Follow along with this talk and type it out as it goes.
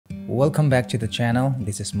Welcome back to the channel.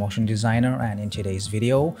 This is Motion Designer, and in today's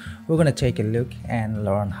video we're going to take a look and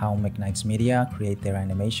learn how MagnatesMedia create their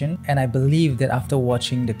animation. And I believe that after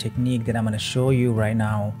watching the technique that I'm going to show you right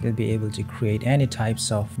now, you'll be able to create any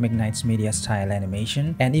types of MagnatesMedia style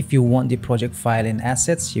animation. And if you want the project file and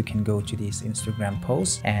assets, you can go to this Instagram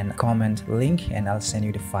post and comment link, and I'll send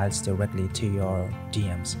you the files directly to your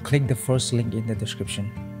DMs. Click the first link in the description.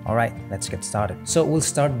 Alright, let's get started. So we'll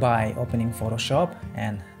start by opening Photoshop,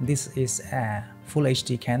 and this is a full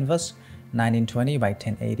HD canvas, 1920 by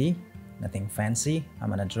 1080, nothing fancy. I'm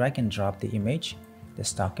gonna drag and drop the image, the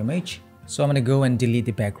stock image. So I'm gonna go and delete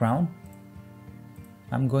the background.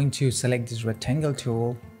 I'm going to select this rectangle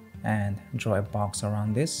tool and draw a box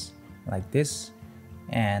around this, like this.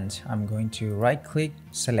 And I'm going to right click,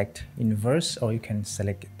 select inverse, or you can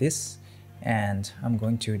select this. And I'm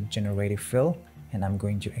going to generate a fill. And I'm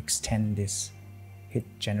going to extend this, hit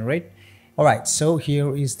generate. Alright, so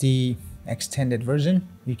here is the extended version.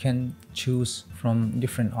 You can choose from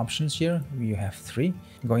different options here. You have three.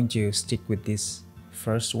 I'm going to stick with this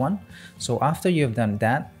first one. So after you have done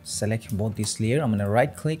that, select both this layer. I'm going to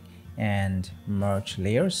right click and merge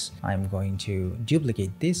layers. I'm going to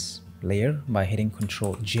duplicate this layer by hitting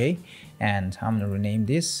Ctrl J, and I'm going to rename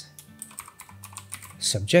this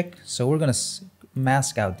subject. So we're going to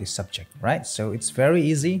mask out this subject, right? So it's very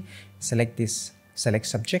easy. Select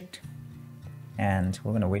subject, and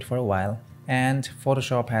we're gonna wait for a while. And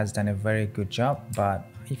Photoshop has done a very good job, but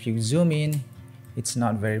if you zoom in, it's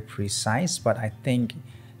not very precise, but I think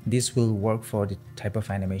this will work for the type of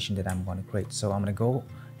animation that I'm going to create. So I'm gonna go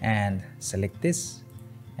and select this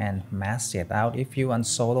and mask it out. If you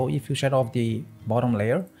unsolo, if you shut off the bottom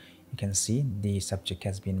layer, you can see the subject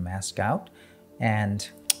has been masked out. And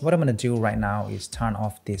what I'm going to do right now is turn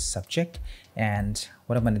off this subject, and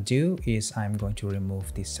what I'm going to do is I'm going to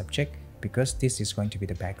remove this subject because this is going to be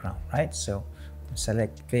the background, right? So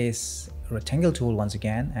select this rectangle tool once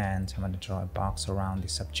again, and I'm going to draw a box around the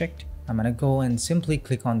subject. I'm going to go and simply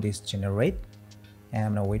click on this generate, and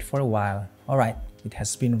I'm going to wait for a while. All right, it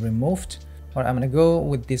has been removed. All right, I'm going to go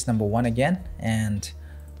with this number one again, and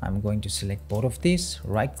I'm going to select both of these,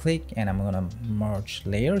 right click, and I'm going to merge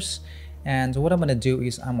layers. And what I'm going to do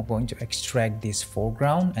is I'm going to extract this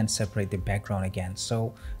foreground and separate the background again.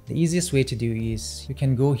 So the easiest way to do is you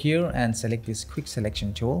can go here and select this quick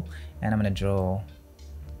selection tool, and I'm going to draw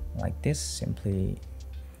like this. Simply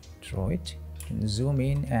draw it. You can zoom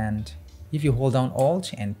in, and if you hold down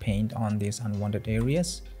Alt and paint on these unwanted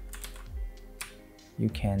areas, you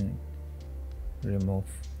can remove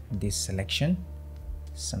this selection,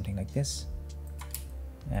 something like this.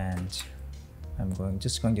 And I'm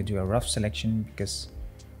just going to do a rough selection because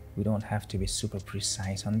we don't have to be super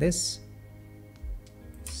precise on this.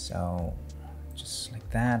 So just like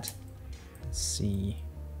that. Let's see.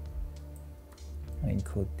 I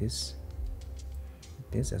include this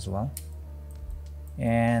as well,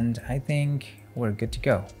 and I think we're good to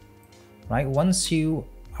go. Right? Once you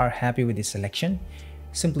are happy with the selection,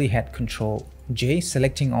 simply hit Ctrl J,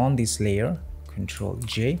 selecting on this layer. Ctrl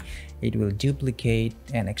J, it will duplicate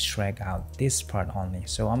and extract out this part only.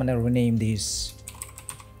 So I'm going to rename this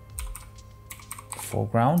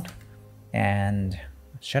foreground and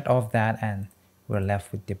shut off that, and we're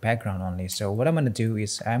left with the background only. So what I'm going to do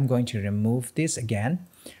is I'm going to remove this again.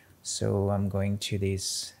 So I'm going to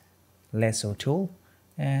this lasso tool,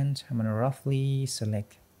 and I'm going to roughly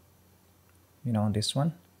select, this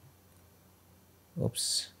one.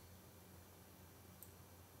 Oops.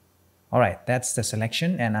 Alright, that's the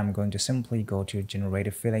selection, and I'm going to simply go to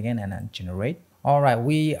generate fill again and then generate. Alright,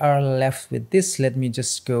 we are left with this. Let me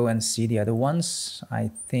just go and see the other ones.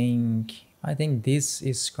 I think this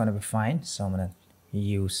is gonna be fine, so I'm gonna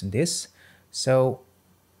use this. So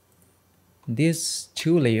these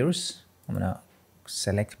two layers, I'm gonna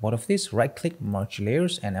select both of these, right click, merge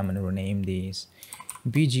layers, and I'm gonna rename these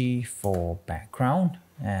BG for background,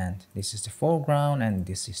 and this is the foreground, and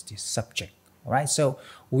this is the subject. All right, so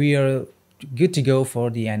we are good to go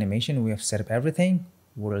for the animation. We have set up everything.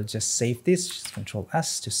 We'll just save this, just Control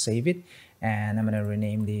S to save it, and I'm going to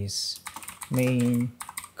rename this main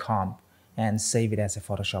comp and save it as a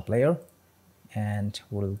Photoshop layer. And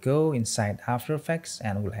we'll go inside After Effects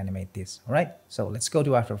and we'll animate this. All right, so let's go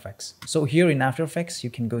to After Effects. So here in After Effects,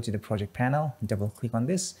 you can go to the project panel, double click on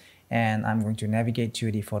this, and I'm going to navigate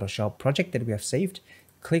to the Photoshop project that we have saved.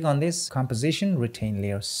 Click on this composition, retain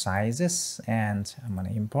layer sizes, and I'm going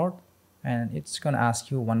to import, and it's going to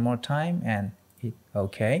ask you one more time and hit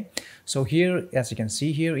OK. So here, as you can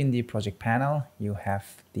see here in the project panel, you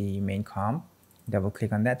have the main comp. Double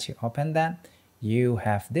click on that to open that. You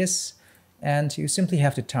have this, and you simply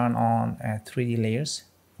have to turn on 3D layers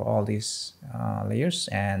for all these layers.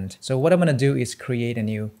 And so what I'm going to do is create a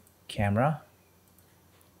new camera,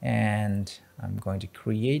 and I'm going to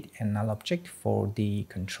create a null object for the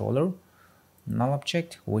controller null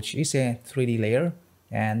object, which is a 3D layer,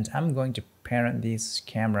 and I'm going to parent this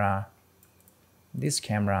camera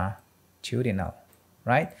to the null,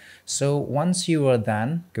 right? So once you are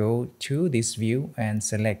done, go to this view and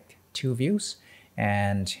select two views,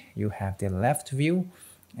 and you have the left view,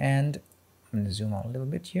 and I'm going to zoom out a little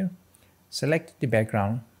bit here. Select the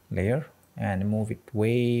background layer and move it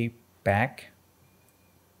way back,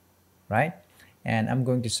 right? And I'm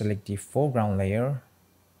going to select the foreground layer,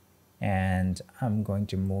 and I'm going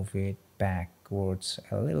to move it backwards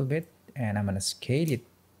a little bit, and I'm going to scale it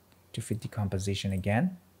to fit the composition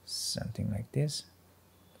again, something like this.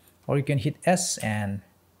 Or you can hit S and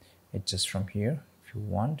adjust from here if you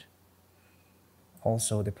want.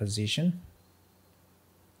 Also the position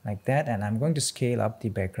like that, and I'm going to scale up the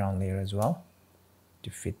background layer as well to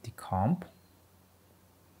fit the comp,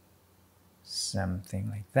 something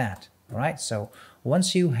like that. All right, so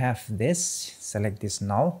once you have this, select this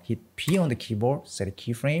null, hit P on the keyboard, set a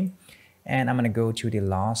keyframe, and I'm going to go to the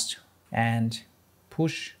last and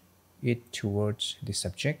push it towards the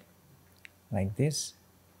subject like this,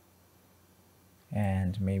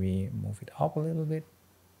 and maybe move it up a little bit,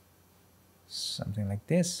 something like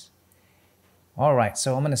this. All right,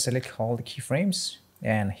 so I'm going to select all the keyframes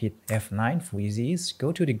and hit F9 for easy ease.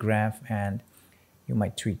 Go to the graph, and you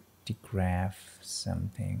might tweak the graph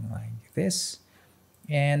something like this.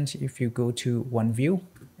 And if you go to one view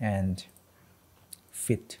and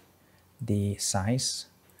fit the size,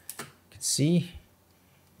 you can see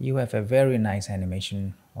you have a very nice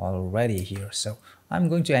animation already here. So I'm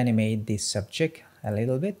going to animate the subject a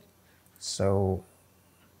little bit. So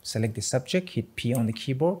select the subject, hit P on the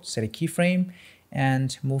keyboard, set a keyframe,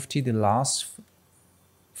 and move to the last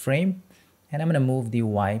frame. And I'm going to move the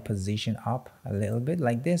Y position up a little bit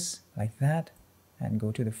like this, like that, and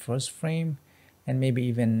go to the first frame, and maybe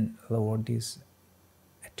even lower this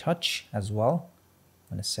a touch as well.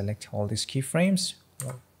 I'm going to select all these keyframes,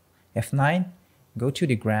 F9, go to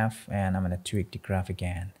the graph, and I'm going to tweak the graph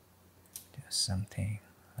again. Do something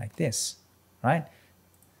like this, right?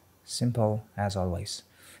 Simple as always.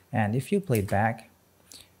 And if you play it back,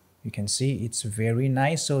 you can see it's very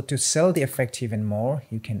nice. So to sell the effect even more,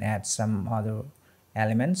 you can add some other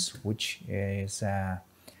elements, which is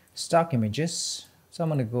stock images. So I'm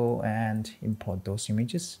going to go and import those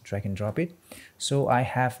images, drag and drop it. So I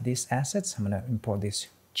have these assets. I'm going to import this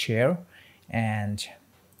chair and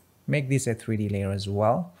make this a 3D layer as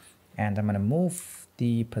well. And I'm going to move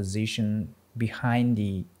the position behind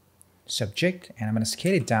the subject, and I'm going to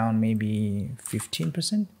scale it down maybe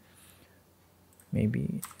 15%,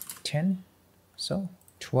 maybe 10, so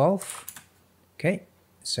 12. Okay,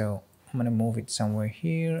 so I'm going to move it somewhere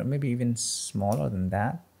here, maybe even smaller than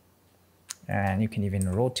that. And you can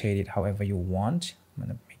even rotate it however you want. I'm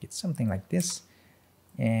going to make it something like this,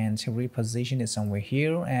 and to reposition it somewhere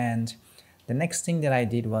here. And the next thing that I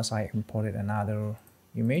did was I imported another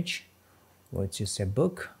image, which is a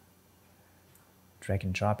book. Drag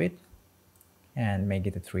and drop it and make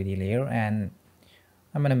it a 3D layer, and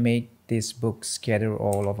I'm gonna make this book scatter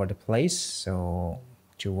all over the place. So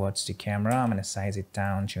towards the camera, I'm gonna size it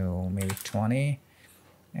down to maybe 20,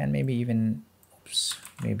 and maybe even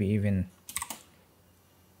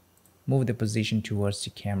move the position towards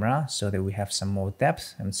the camera so that we have some more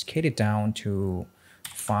depth, and scale it down to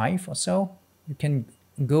 5 or so. You can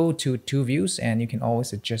go to two views, and you can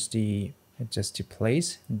always adjust the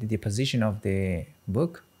place, the position of the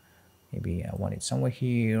book. Maybe I want it somewhere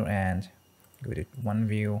here, and go to one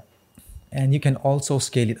view, and you can also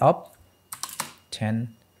scale it up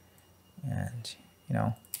 10, and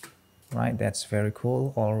right, that's very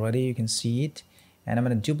cool. Already you can see it. And I'm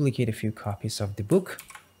going to duplicate a few copies of the book,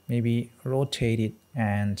 maybe rotate it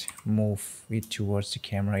and move it towards the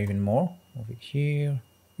camera even more. Move it here.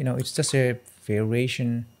 It's just a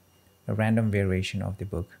variation, a random variation of the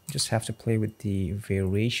book. You just have to play with the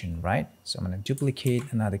variation, right? So I'm going to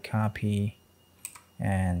duplicate another copy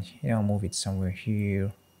and move it somewhere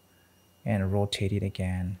here and rotate it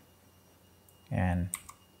again and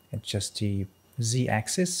adjust the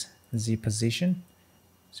z-axis, z position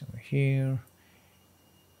somewhere here.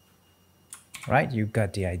 Right, you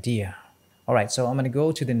got the idea. All right, so I'm going to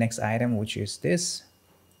go to the next item, which is this,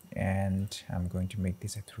 and I'm going to make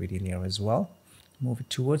this a 3D layer as well. Move it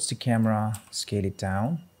towards the camera, scale it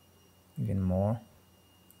down even more.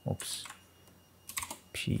 Oops.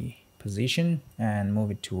 P position, and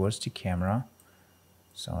move it towards the camera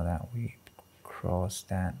so that we cross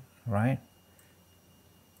that, right?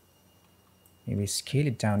 Maybe scale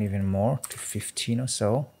it down even more to 15 or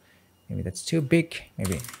so. Maybe that's too big.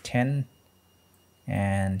 Maybe 10.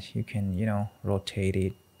 And you can, rotate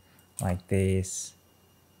it like this,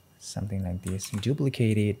 something like this.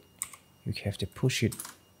 Duplicate it. You have to push it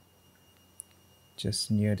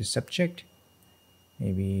just near the subject,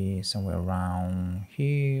 maybe somewhere around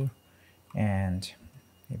here, and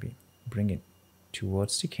maybe bring it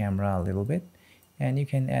towards the camera a little bit. And you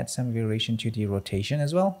can add some variation to the rotation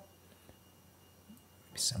as well,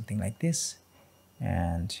 something like this.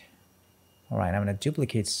 And all right, I'm going to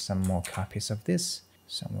duplicate some more copies of this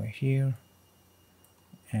somewhere here,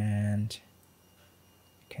 and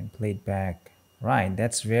you can play it back. Right,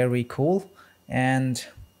 that's very cool. And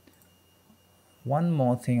one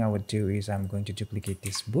more thing I would do is I'm going to duplicate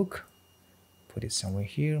this book, put it somewhere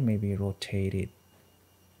here, maybe rotate it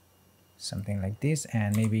something like this,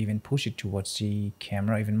 and maybe even push it towards the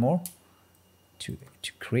camera even more to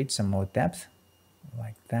create some more depth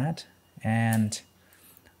like that. And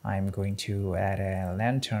I'm going to add a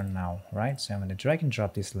lantern now, right? So I'm going to drag and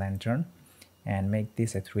drop this lantern and make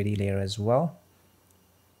this a 3D layer as well.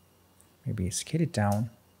 Maybe scale it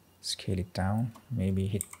down,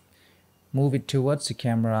 maybe move it towards the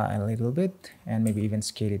camera a little bit, and maybe even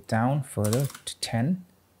scale it down further to 10.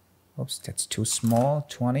 Oops, that's too small.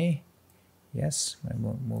 20. Yes,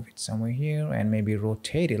 move it somewhere here, and maybe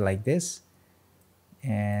rotate it like this.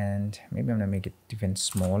 And maybe I'm gonna make it even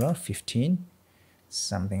smaller, 15,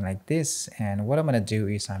 something like this. And what I'm gonna do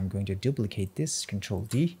is I'm going to duplicate this, Control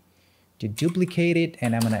D, to duplicate it,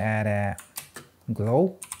 and I'm gonna add a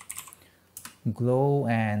glow,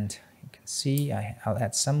 and you can see I'll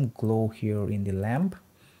add some glow here in the lamp,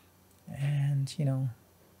 and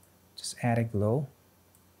just add a glow.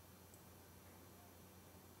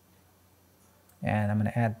 And I'm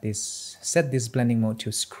going to add this, set this blending mode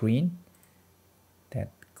to screen, that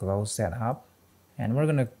glows that up. And we're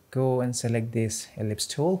going to go and select this ellipse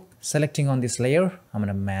tool. Selecting on this layer, I'm going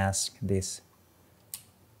to mask this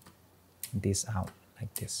out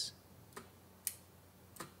like this,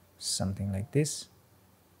 something like this.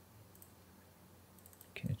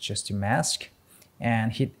 You can adjust the mask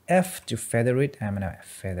and hit F to feather it. I'm going to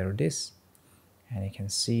feather this, and you can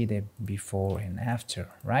see the before and after,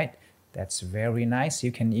 right? That's very nice.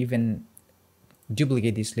 You can even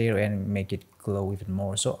duplicate this layer and make it glow even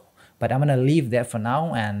more. So, but I'm gonna leave that for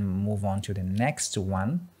now and move on to the next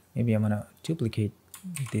one. Maybe I'm gonna duplicate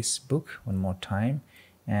this book one more time,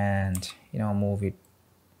 and move it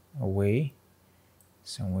away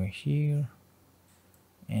somewhere here,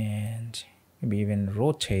 and maybe even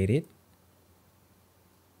rotate it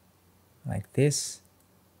like this.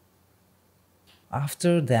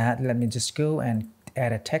 After that, let me just go and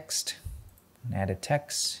add a text,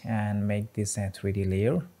 and make this a 3D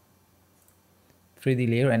layer,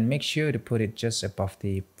 and make sure to put it just above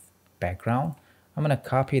the background. I'm going to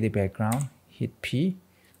copy the background, hit P,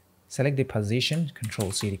 select the position,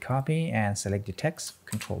 Control C to copy, and select the text,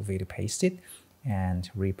 Control V to paste it, and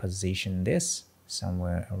reposition this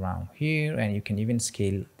somewhere around here. And you can even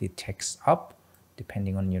scale the text up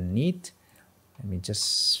depending on your need. Let me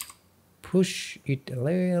just push it a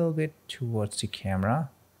little bit towards the camera.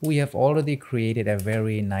 We have already created a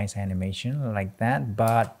very nice animation like that,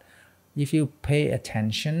 but if you pay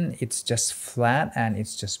attention, it's just flat and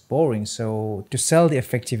it's just boring. So to sell the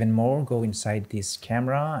effect even more, go inside this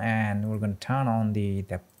camera, and we're going to turn on the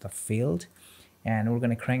depth of field, and we're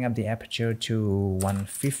going to crank up the aperture to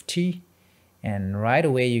 150, and right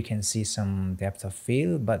away you can see some depth of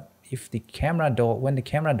field. But if the camera doll, when the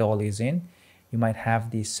camera doll is in, you might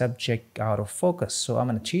have the subject out of focus. So I'm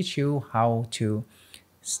going to teach you how to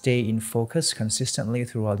stay in focus consistently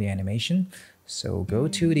throughout the animation. So go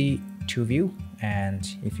to the to view, and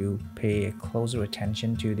if you pay a closer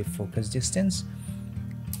attention to the focus distance,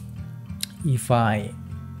 if I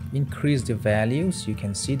increase the values, you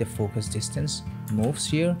can see the focus distance moves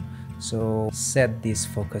here. So set this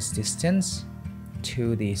focus distance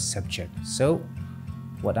to the subject. So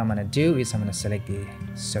what I'm going to do is I'm going to select the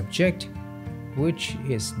subject, which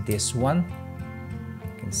is this one.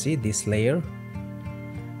 You can see this layer.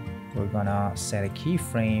 We're gonna set a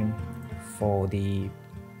keyframe for the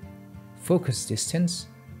focus distance,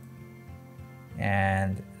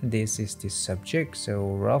 and this is the subject,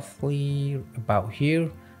 so roughly about here.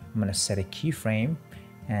 I'm gonna set a keyframe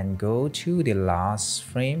and go to the last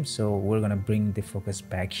frame. So we're gonna bring the focus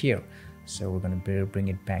back here. So we're gonna bring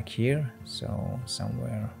it back here, so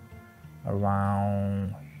somewhere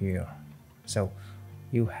around here. So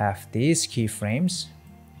you have these keyframes,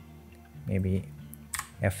 maybe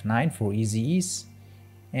F9 for easy ease,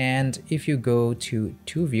 And if you go to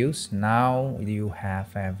two views, now you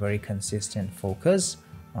have a very consistent focus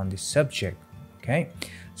on the subject. Okay,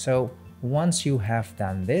 so once you have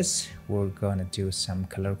done this, we're gonna do some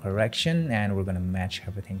color correction and we're gonna match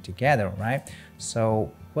everything together, right?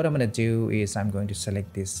 So what I'm gonna do is I'm going to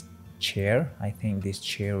select this chair. I think this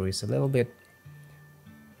chair is a little bit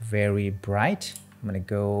very bright. I'm gonna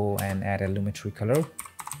go and add a lumetri color,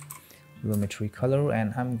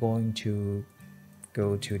 and I'm going to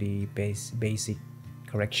go to the basic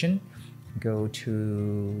correction, go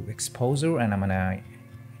to exposure, and I'm gonna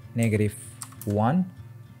 -1.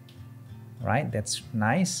 Right, that's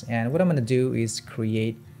nice. And what I'm gonna do is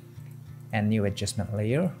create a new adjustment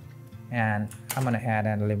layer, and I'm gonna add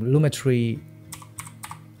a lumetri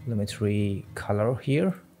color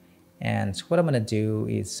here. And what I'm gonna do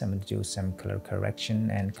is I'm gonna do some color correction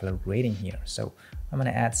and color grading here. So I'm gonna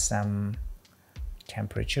add some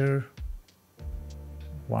temperature,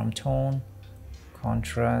 warm tone,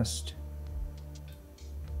 contrast,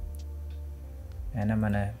 and I'm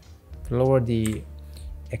gonna lower the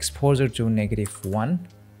exposure to -1.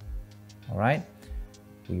 All right,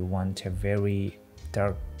 we want a very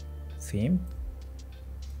dark theme,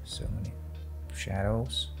 so many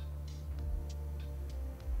shadows,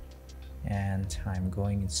 and I'm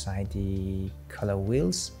going inside the color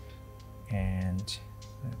wheels and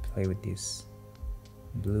play with these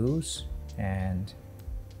blues and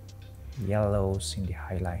yellows in the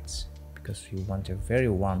highlights because we want a very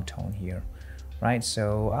warm tone here. Right,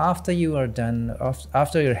 so after you are done,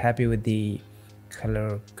 after you're happy with the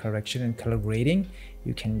color correction and color grading,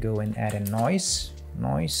 you can go and add a noise,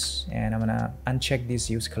 and I'm gonna uncheck this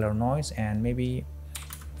use color noise and maybe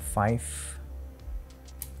 5.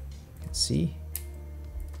 Let's see,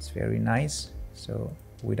 it's very nice. So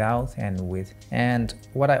without and with. And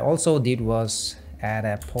what I also did was add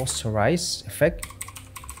a posterize effect,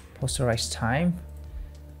 posterize time.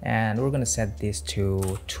 And we're going to set this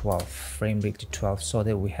to 12, frame rate to 12, so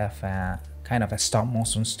that we have a kind of a stop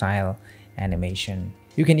motion style animation.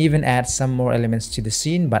 You can even add some more elements to the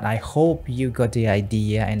scene, but I hope you got the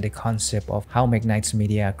idea and the concept of how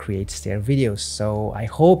MagnatesMedia creates their videos. So I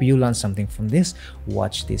hope you learned something from this.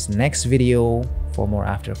 Watch this next video for more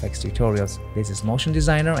After Effects tutorials. This is Motion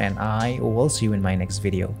Designer, and I will see you in my next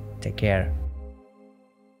video. Take care.